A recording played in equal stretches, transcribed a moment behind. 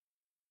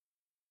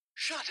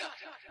Shut up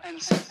and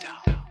sit down.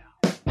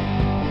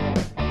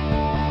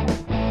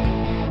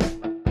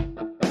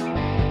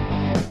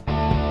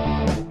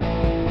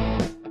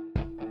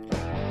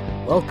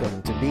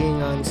 Welcome to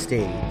Being on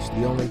Stage,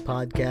 the only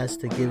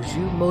podcast that gives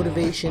you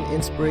motivation,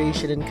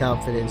 inspiration, and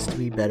confidence to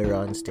be better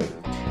on stage.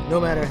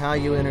 No matter how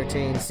you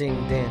entertain, sing,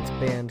 dance,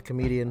 band,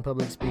 comedian,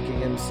 public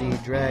speaking, MC,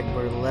 drag,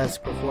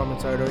 burlesque,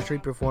 performance art, or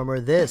street performer,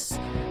 this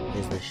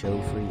is the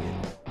show for you.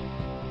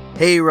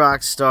 Hey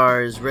rock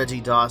stars,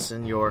 Reggie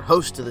Dawson, your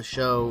host of the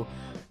show,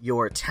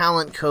 your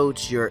talent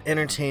coach, your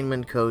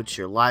entertainment coach,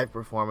 your live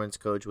performance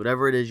coach,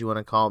 whatever it is you want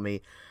to call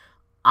me.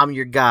 I'm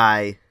your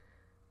guy.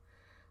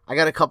 I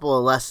got a couple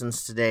of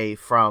lessons today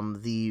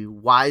from the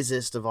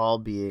wisest of all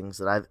beings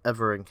that I've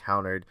ever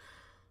encountered.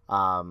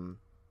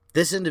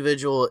 This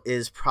individual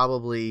is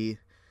probably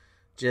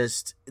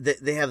just,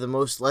 they have the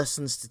most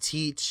lessons to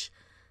teach.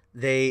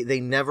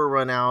 They never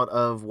run out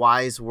of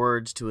wise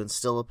words to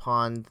instill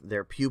upon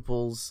their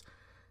pupils.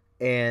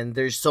 And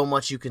there's so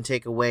much you can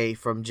take away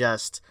from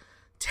just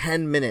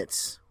 10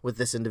 minutes with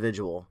this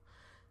individual.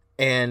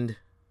 And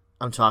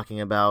I'm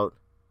talking about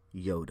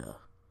Yoda.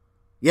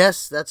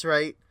 Yes, that's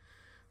right.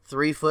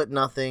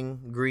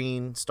 3'0",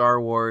 green,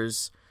 Star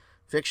Wars,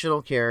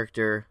 fictional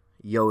character,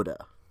 Yoda.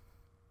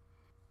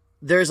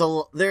 There's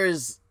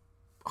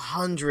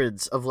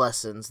hundreds of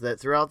lessons that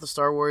throughout the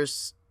Star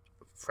Wars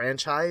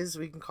franchise,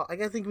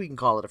 I think we can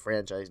call it a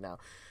franchise now.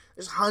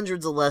 There's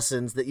hundreds of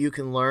lessons that you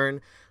can learn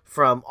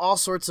from all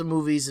sorts of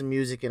movies and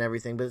music and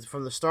everything, but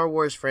from the Star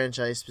Wars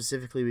franchise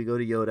specifically, we go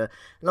to Yoda.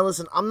 Now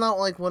listen, I'm not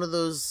like one of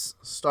those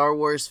Star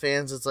Wars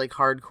fans that's like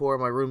hardcore,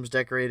 my room's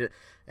decorated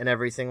and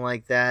everything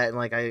like that, and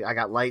like I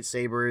got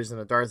lightsabers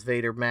and a Darth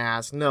Vader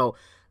mask. No.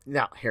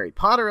 Now, Harry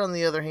Potter, on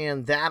the other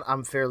hand, that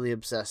I'm fairly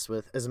obsessed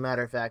with. As a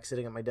matter of fact,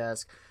 sitting at my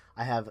desk,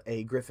 I have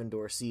a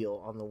Gryffindor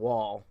seal on the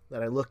wall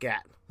that I look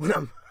at when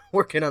I'm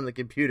working on the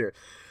computer.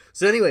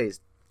 So anyways,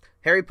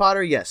 Harry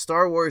Potter, yes.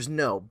 Star Wars,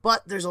 no.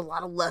 But there's a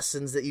lot of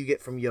lessons that you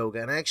get from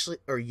Yoda.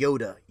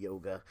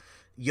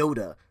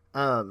 Yoda.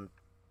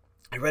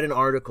 I read an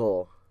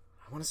article.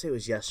 I want to say it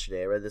was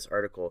yesterday. I read this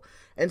article.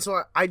 And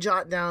so I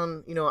wrote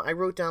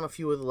down a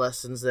few of the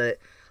lessons that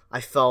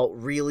I felt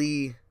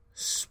really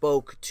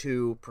spoke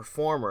to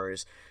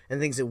performers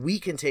and things that we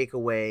can take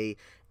away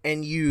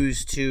and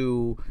use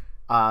to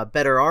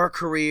better our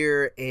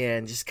career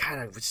and just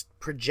kind of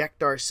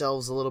project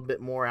ourselves a little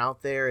bit more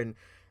out there and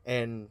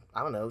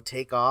I don't know,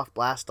 take off,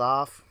 blast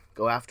off,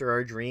 go after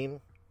our dream,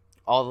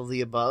 all of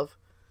the above.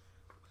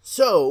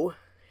 So,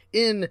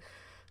 in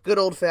good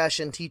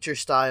old-fashioned teacher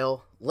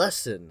style,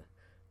 lesson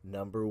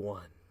number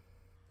 1.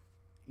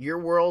 Your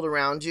world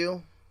around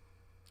you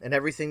and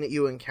everything that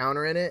you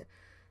encounter in it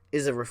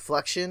is a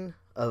reflection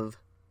of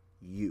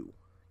you.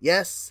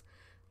 Yes,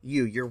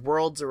 you. Your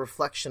world's a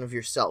reflection of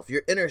yourself,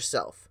 your inner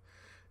self.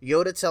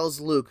 Yoda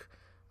tells Luke,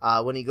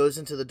 when he goes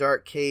into the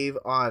dark cave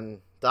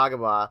on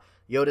Dagobah,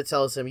 Yoda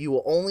tells him, you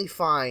will only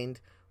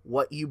find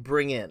what you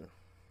bring in.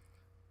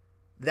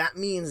 That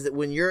means that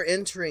when you're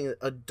entering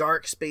a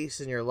dark space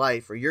in your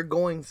life, or you're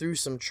going through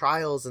some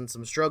trials and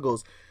some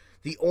struggles,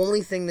 the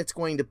only thing that's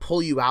going to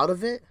pull you out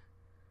of it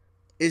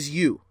is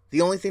you. The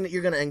only thing that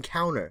you're going to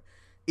encounter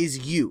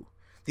is you.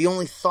 The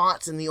only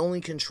thoughts and the only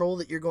control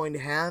that you're going to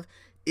have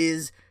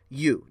is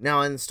you.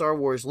 Now, in Star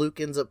Wars, Luke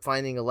ends up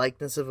finding a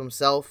likeness of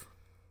himself.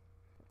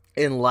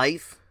 In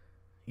life,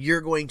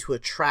 you're going to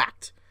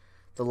attract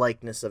the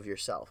likeness of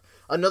yourself.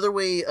 Another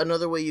way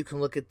you can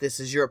look at this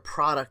is you're a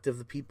product of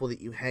the people that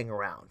you hang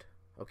around.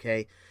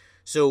 Okay?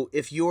 So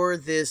if you're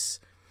this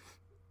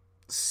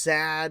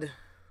sad,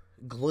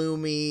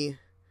 gloomy,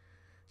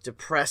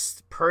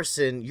 depressed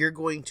person, you're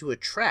going to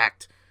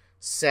attract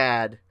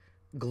sad,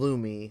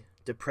 gloomy,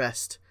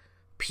 depressed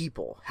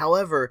people.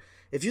 However,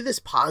 if you're this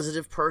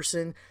positive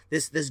person,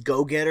 this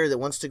go-getter that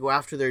wants to go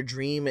after their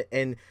dream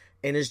and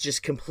is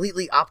just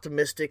completely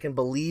optimistic and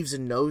believes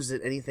and knows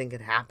that anything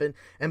can happen,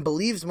 and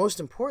most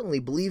importantly,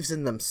 believes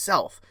in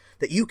themselves,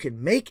 that you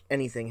can make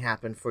anything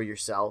happen for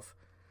yourself,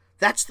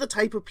 that's the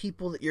type of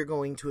people that you're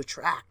going to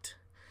attract.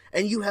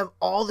 And you have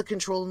all the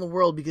control in the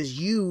world because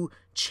you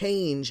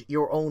change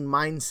your own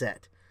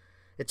mindset.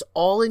 It's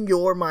all in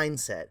your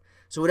mindset.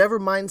 So whatever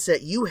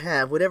mindset you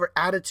have, whatever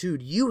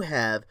attitude you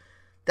have,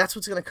 that's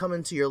what's going to come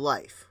into your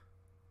life.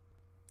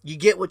 You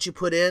get what you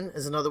put in,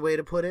 is another way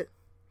to put it.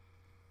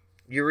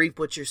 You reap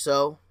what you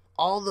sow.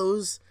 All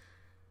those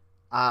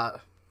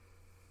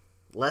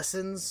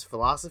lessons,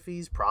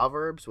 philosophies,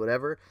 proverbs,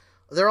 whatever,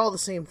 they're all the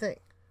same thing.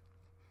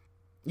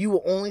 You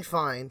will only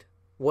find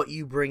what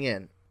you bring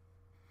in.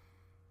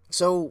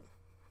 So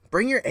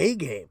bring your A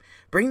game.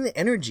 Bring the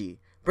energy.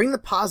 Bring the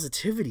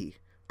positivity.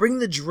 Bring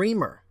the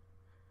dreamer.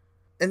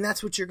 And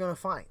that's what you're going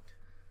to find.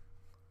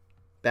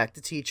 Back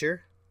to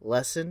teacher.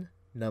 Lesson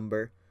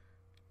number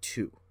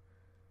 2.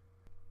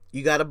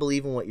 You got to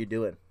believe in what you're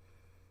doing.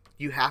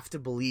 You have to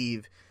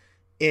believe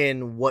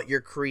in what you're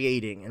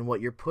creating and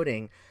what you're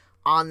putting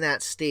on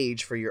that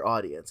stage for your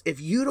audience. If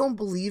you don't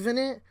believe in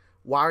it,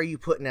 why are you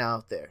putting it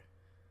out there?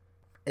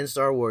 In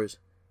Star Wars,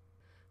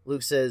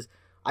 Luke says,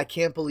 I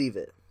can't believe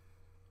it.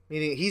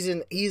 Meaning he's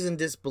in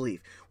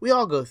disbelief. We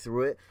all go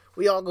through it.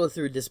 We all go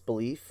through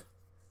disbelief.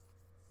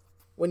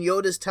 When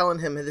Yoda's telling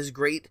him this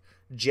great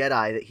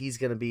Jedi that he's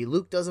going to be,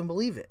 Luke doesn't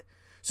believe it.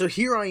 So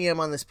here I am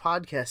on this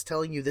podcast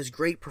telling you this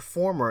great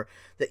performer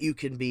that you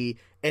can be,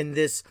 and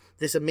this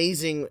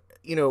amazing,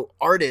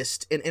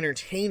 artist and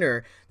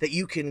entertainer that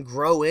you can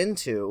grow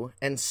into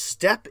and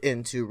step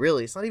into.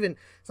 Really, it's not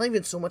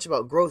even so much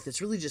about growth.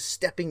 It's really just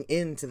stepping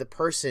into the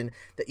person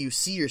that you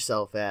see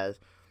yourself as.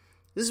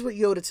 This is what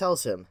Yoda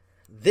tells him.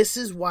 This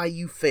is why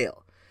you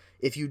fail.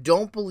 If you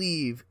don't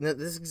believe, this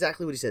is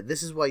exactly what he said.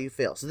 This is why you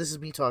fail. So this is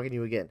me talking to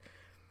you again.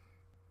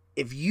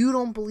 If you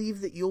don't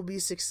believe that you'll be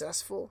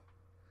successful,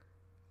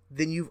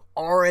 then you've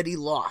already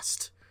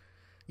lost.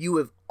 You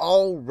have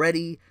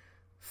already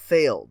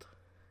failed.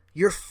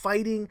 You're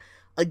fighting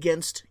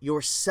against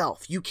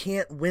yourself. You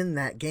can't win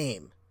that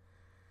game.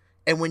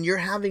 And when you're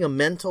having a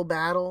mental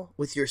battle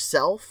with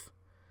yourself,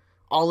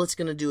 all it's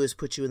going to do is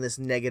put you in this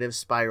negative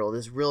spiral,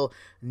 this real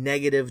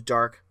negative,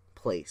 dark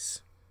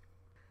place.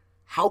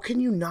 How can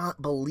you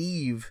not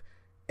believe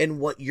in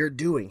what you're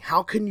doing?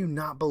 How can you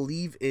not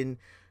believe in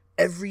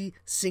every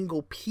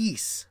single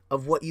piece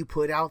of what you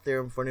put out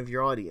there in front of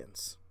your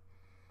audience?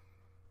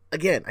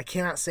 Again, I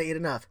cannot say it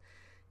enough.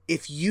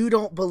 If you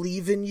don't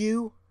believe in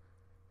you,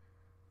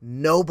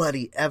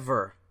 nobody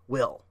ever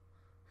will.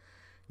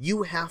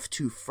 You have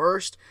to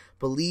first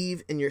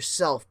believe in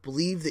yourself.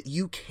 Believe that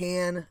you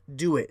can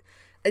do it.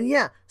 And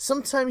yeah,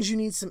 sometimes you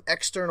need some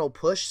external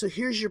push. So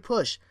here's your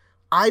push.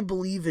 I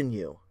believe in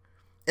you.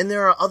 And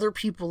there are other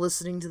people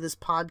listening to this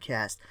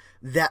podcast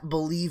that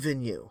believe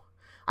in you.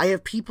 I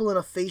have people in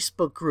a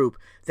Facebook group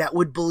that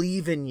would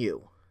believe in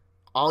you.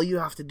 All you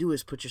have to do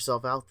is put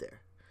yourself out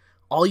there.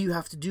 All you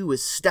have to do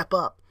is step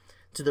up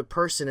to the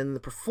person and the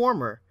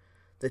performer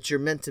that you're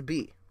meant to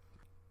be.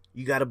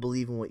 You got to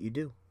believe in what you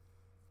do.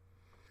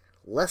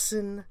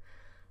 Lesson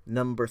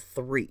number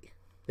 3.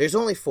 There's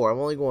only 4. I'm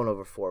only going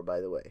over 4, by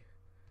the way.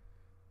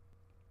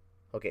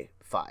 Okay,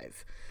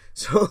 5.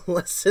 So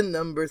lesson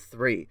number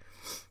 3.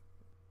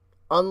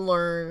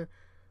 Unlearn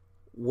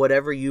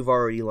whatever you've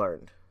already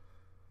learned.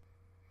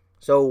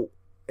 So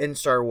in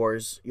Star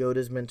Wars,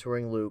 Yoda's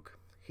mentoring Luke.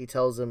 He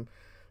tells him,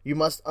 you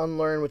must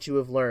unlearn what you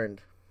have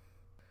learned.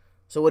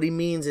 So what he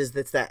means is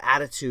that's that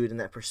attitude and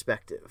that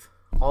perspective.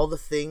 All the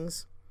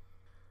things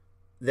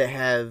that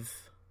have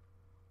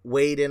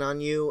weighed in on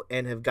you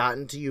and have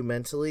gotten to you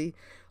mentally,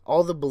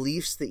 all the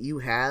beliefs that you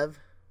have,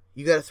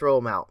 you got to throw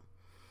them out.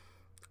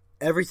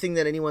 Everything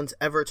that anyone's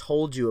ever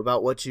told you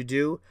about what you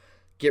do,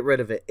 get rid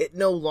of it. It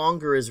no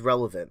longer is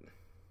relevant.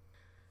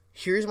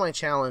 Here's my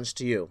challenge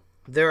to you.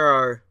 There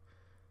are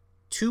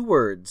 2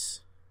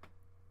 words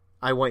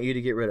I want you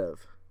to get rid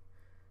of.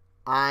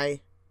 I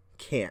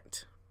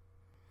can't.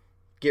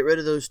 Get rid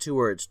of those 2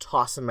 words.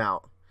 Toss them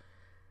out.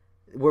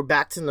 We're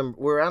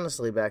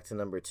honestly back to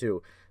number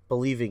 2.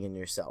 Believing in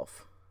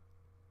yourself.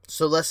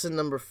 So lesson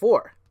number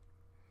 4.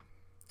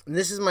 And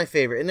this is my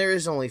favorite. And there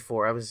is only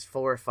 4. I was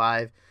 4 or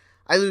 5.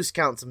 I lose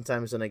count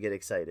sometimes when I get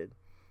excited.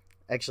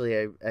 Actually,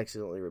 I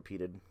accidentally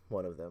repeated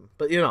one of them.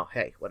 But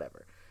hey,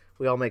 whatever.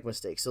 We all make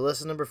mistakes. So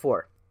lesson number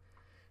 4.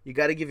 You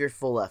got to give your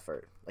full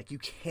effort. Like, you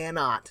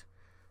cannot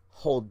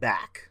hold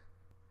back.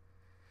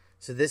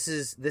 So this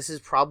is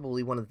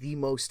probably one of the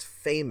most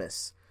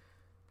famous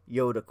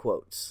Yoda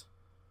quotes.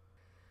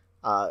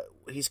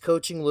 He's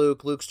coaching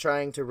Luke. Luke's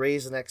trying to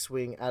raise an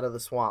X-Wing out of the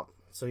swamp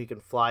so he can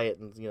fly it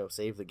and,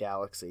 save the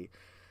galaxy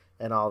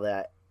and all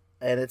that.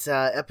 And it's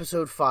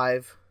episode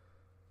 5.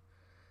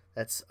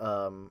 That's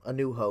A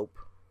New Hope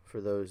for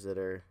those that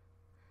are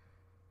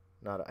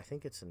not. I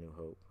think it's A New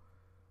Hope.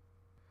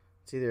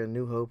 It's either A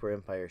New Hope or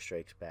Empire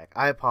Strikes Back.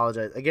 I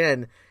apologize.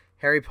 Again,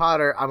 Harry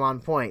Potter, I'm on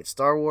point.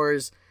 Star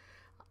Wars,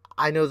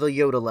 I know the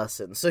Yoda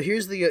lesson. So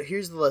here's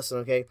the lesson,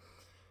 okay?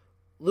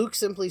 Luke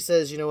simply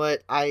says, you know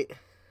what?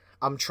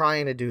 I'm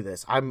trying to do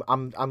this.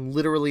 I'm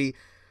literally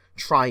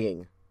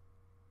trying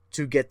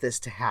to get this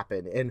to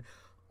happen, and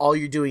all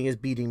you're doing is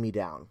beating me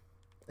down.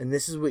 And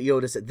this is what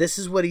Yoda said. This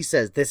is what he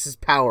says. This is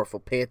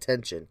powerful. Pay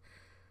attention.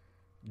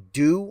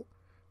 Do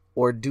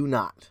or do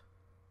not.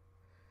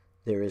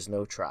 There is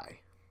no try.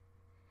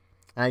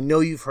 And I know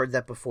you've heard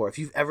that before. If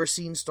you've ever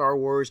seen Star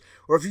Wars,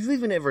 or if you've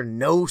even ever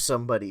know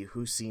somebody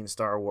who's seen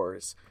Star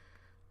Wars,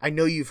 I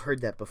know you've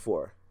heard that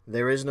before.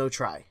 There is no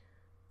try.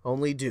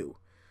 Only do.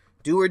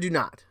 Do or do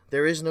not.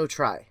 There is no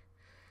try.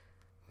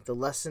 The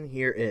lesson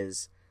here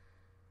is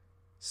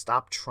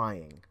stop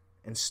trying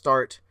and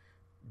start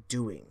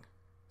doing.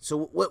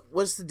 So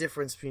what's the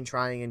difference between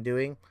trying and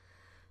doing?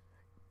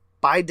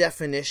 By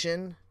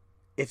definition,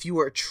 if you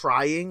are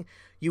trying,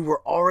 you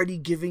were already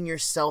giving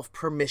yourself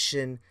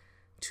permission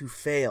to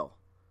fail.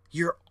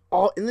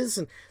 And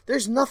listen,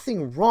 there's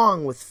nothing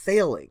wrong with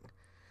failing,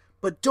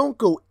 but don't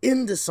go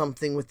into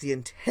something with the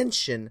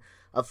intention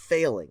of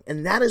failing.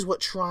 And that is what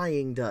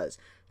trying does.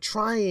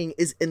 Trying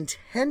is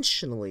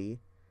intentionally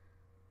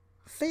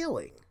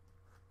failing.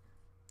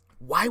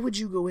 Why would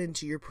you go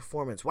into your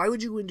performance? Why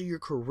would you go into your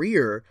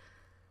career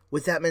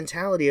with that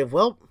mentality of,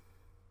 well,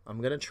 I'm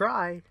going to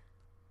try?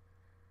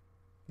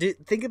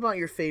 Think about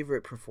your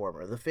favorite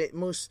performer,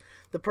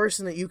 the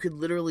person that you could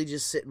literally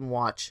just sit and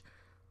watch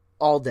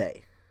all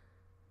day.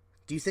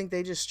 Do you think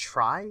they just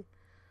try?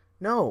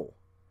 No.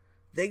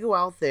 They go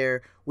out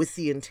there with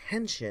the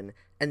intention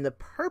and the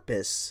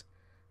purpose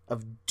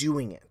of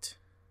doing it,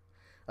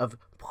 of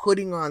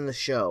putting on the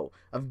show,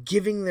 of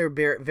giving their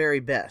very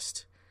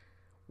best.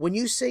 When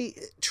you say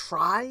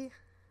try,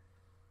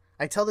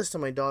 I tell this to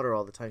my daughter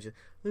all the time. She's like,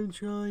 I'm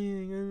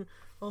trying.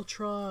 I'll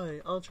try.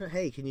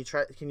 Hey, can you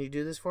try? Can you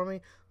do this for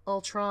me?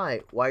 I'll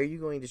try. Why are you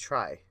going to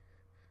try?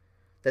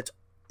 That's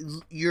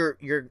you're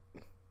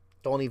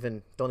don't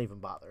even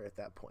bother at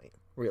that point.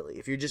 Really,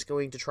 if you're just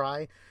going to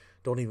try,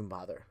 don't even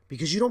bother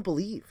because you don't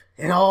believe.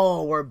 And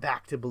we're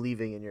back to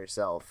believing in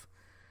yourself.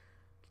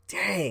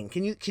 Dang,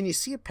 can you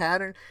see a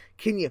pattern?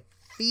 Can you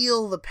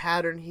feel the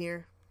pattern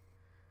here?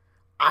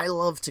 I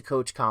love to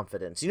coach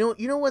confidence. You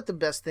know what the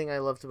best thing I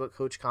love to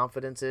coach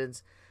confidence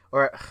is?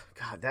 Or,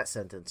 God, that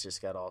sentence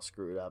just got all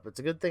screwed up. It's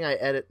a good thing I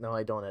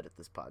don't edit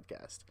this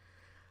podcast.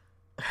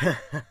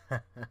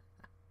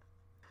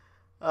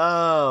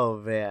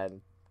 Oh,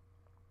 man.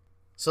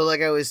 So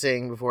like I was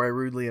saying before I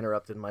rudely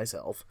interrupted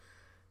myself,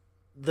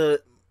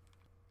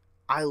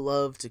 I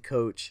love to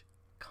coach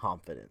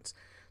confidence.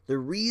 The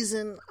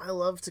reason I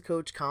love to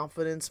coach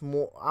confidence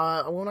more,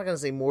 I'm not going to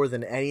say more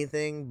than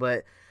anything,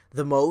 but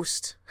the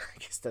most, I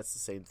guess that's the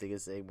same thing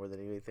as saying more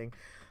than anything,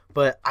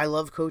 but I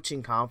love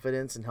coaching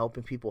confidence and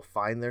helping people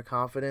find their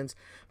confidence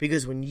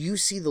because when you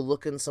see the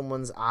look in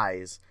someone's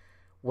eyes,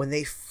 when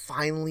they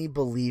finally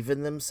believe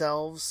in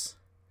themselves,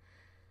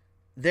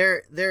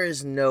 there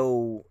is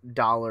no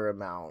dollar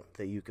amount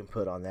that you can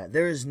put on that.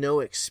 There is no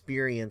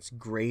experience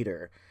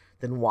greater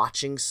than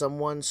watching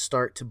someone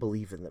start to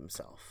believe in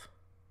themselves.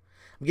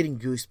 I'm getting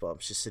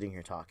goosebumps just sitting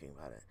here talking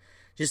about it.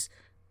 Just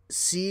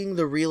seeing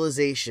the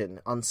realization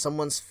on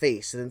someone's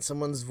face and in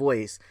someone's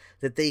voice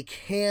that they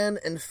can,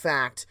 in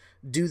fact,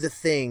 do the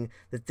thing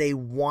that they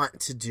want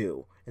to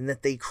do and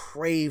that they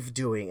crave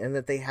doing and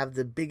that they have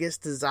the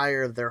biggest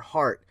desire of their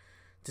heart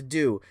to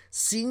do.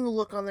 Seeing the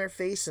look on their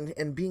face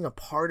and being a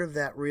part of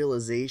that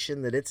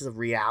realization that it's a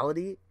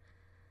reality,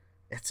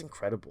 it's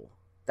incredible.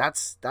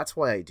 That's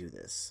why I do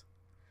this.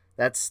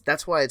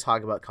 That's why I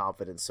talk about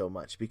confidence so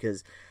much,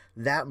 because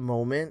that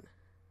moment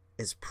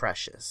is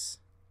precious.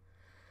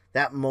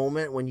 That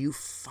moment when you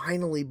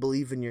finally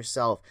believe in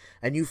yourself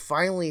and you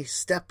finally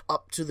step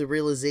up to the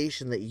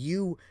realization that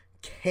you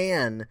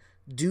can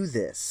do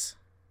this.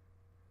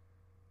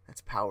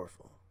 That's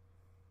powerful.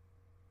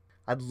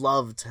 I'd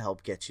love to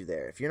help get you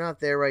there. If you're not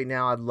there right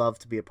now, I'd love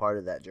to be a part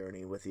of that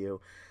journey with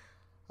you.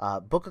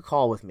 Book a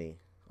call with me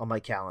on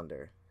my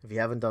calendar. If you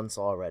haven't done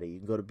so already, you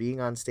can go to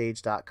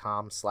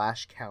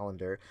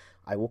beingonstage.com/calendar.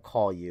 I will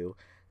call you.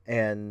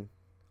 And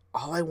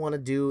all I want to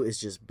do is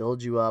just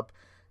build you up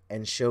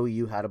and show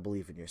you how to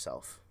believe in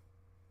yourself.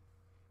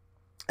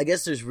 I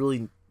guess there's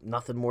really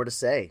nothing more to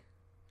say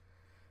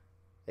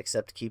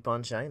except keep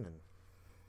on shining.